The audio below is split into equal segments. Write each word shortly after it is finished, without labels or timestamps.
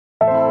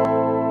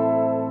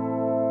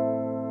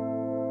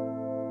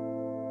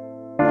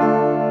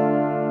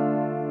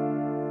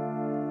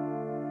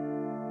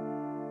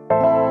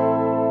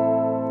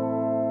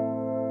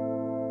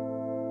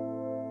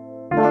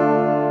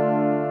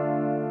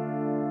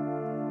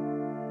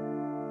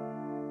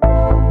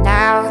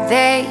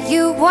that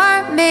you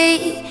want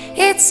me,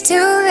 it's too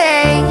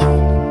late.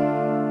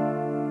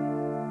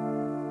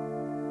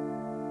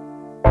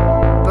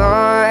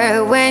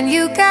 But when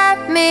you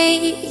got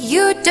me,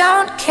 you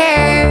don't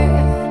care.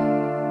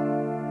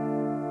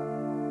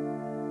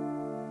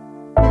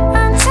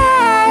 I'm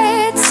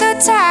tired, so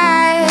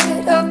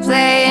tired of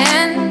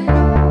playing.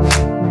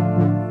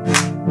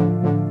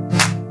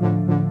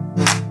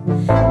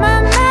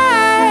 My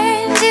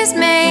mind is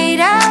made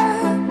up.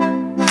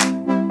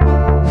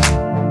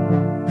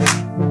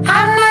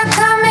 I'm not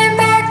coming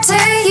back to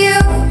you.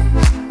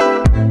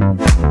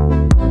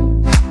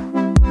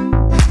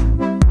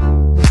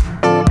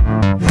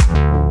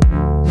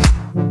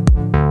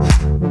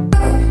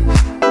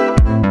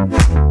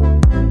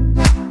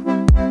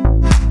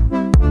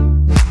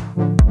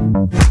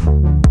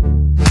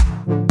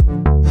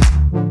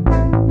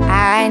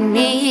 I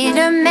need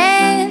a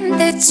man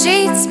that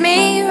treats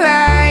me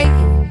right.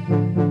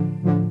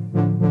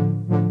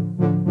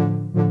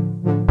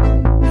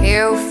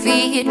 He'll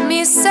feed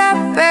me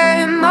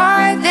supper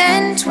more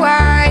than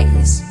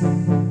twice.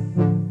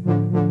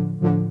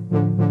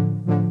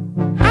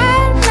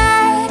 I'm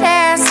not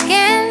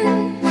asking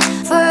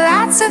for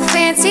lots of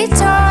fancy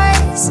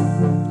toys.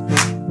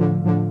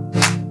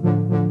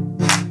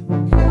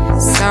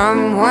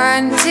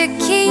 Someone to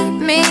keep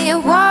me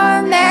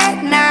warm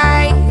at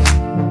night.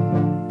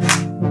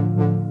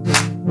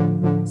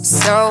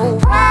 So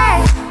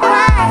why,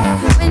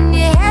 when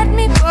you had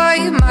me,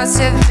 boy, you must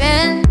have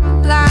been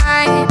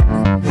blind.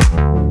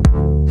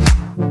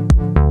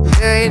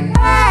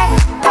 Goodbye,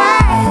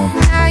 bye.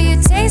 Now you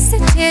taste the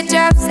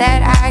teardrops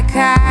that I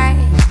cried.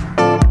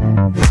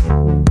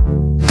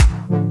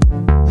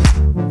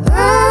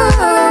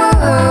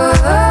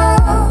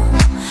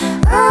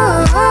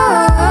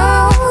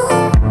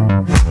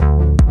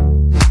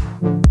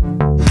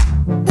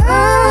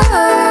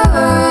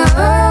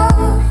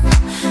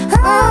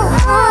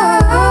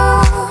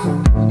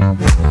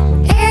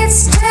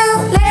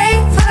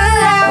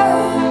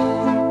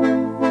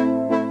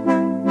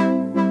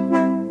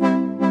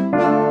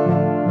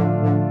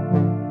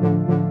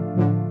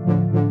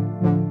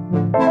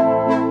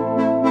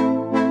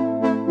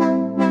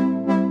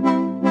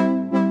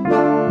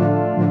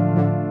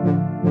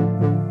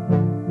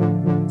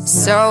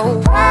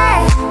 So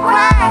why,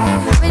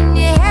 when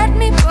you had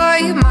me,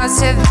 boy, you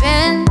must have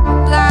been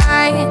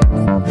blind.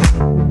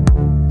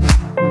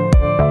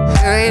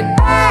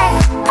 Goodbye,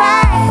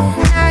 bye.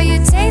 Now you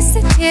taste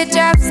the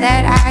teardrops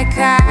that I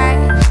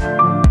cried.